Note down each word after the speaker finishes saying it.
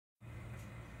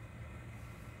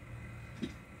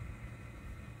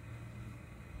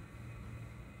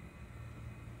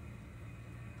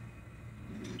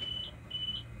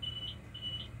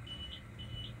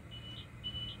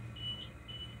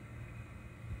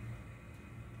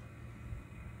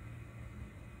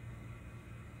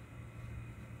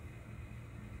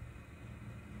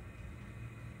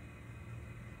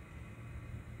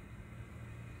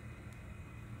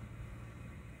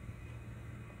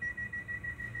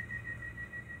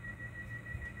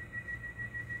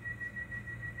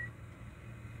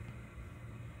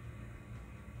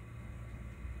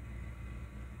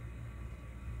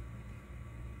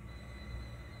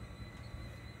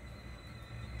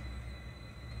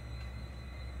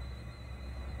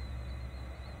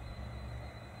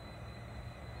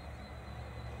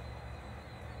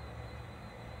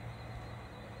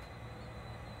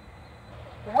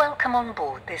Welcome on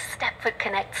board this Stepford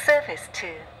Connect service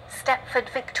to Stepford,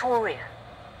 Victoria.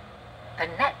 The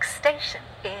next station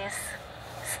is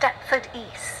Stepford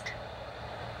East.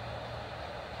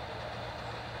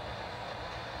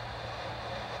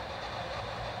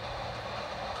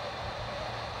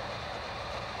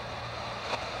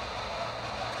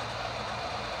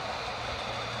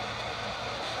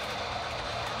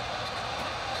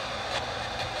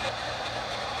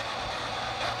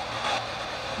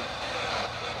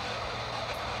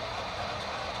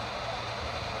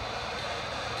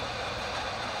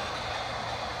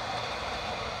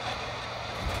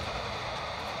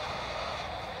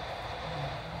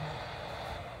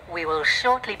 We will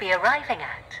shortly be arriving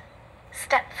at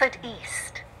Stepford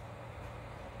East.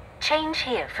 Change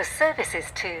here for services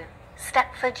to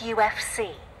Stepford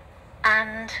UFC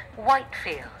and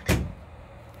Whitefield.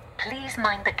 Please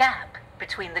mind the gap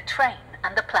between the train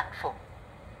and the platform.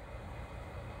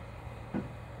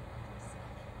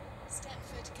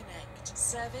 Stepford Connect,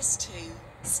 service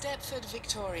to Stepford,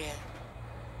 Victoria.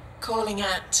 Calling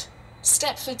at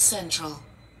Stepford Central,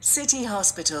 City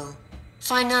Hospital,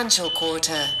 Financial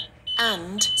Quarter,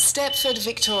 and Stepford,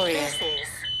 Victoria.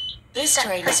 This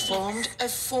train is formed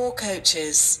of 4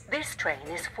 coaches. This train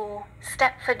is for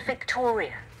Stepford,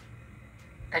 Victoria.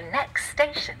 The next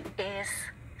station is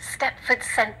Stepford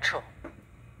Central.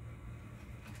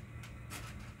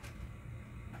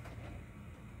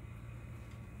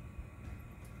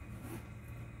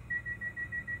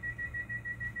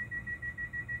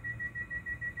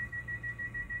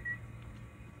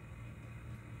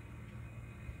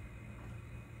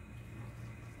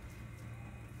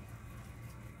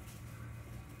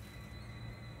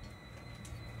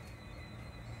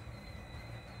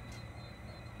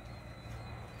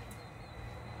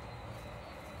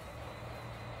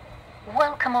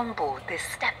 Welcome on board this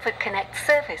Stepford Connect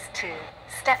service to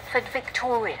Stepford,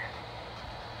 Victoria.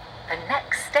 The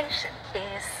next station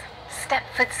is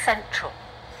Stepford Central.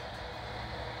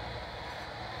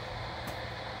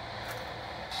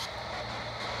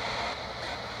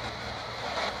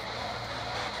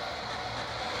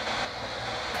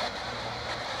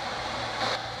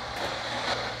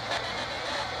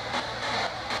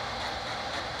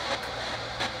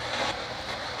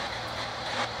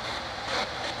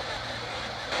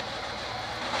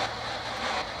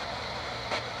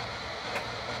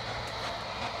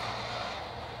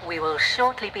 We will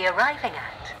shortly be arriving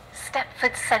at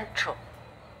Stepford Central.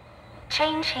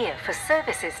 Change here for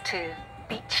services to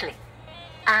Beachley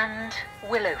and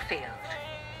Willowfield.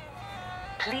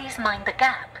 Please mind the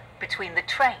gap between the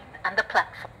train and the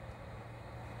platform.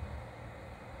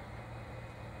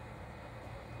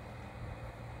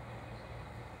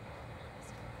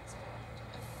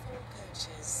 Of 4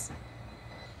 coaches.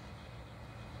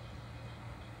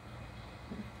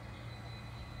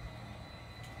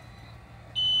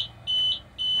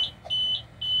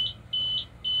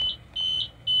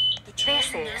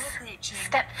 This is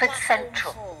Stepford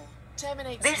Central.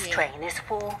 This train is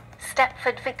for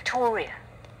Stepford, Victoria.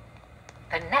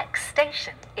 The next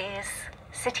station is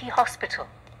City Hospital.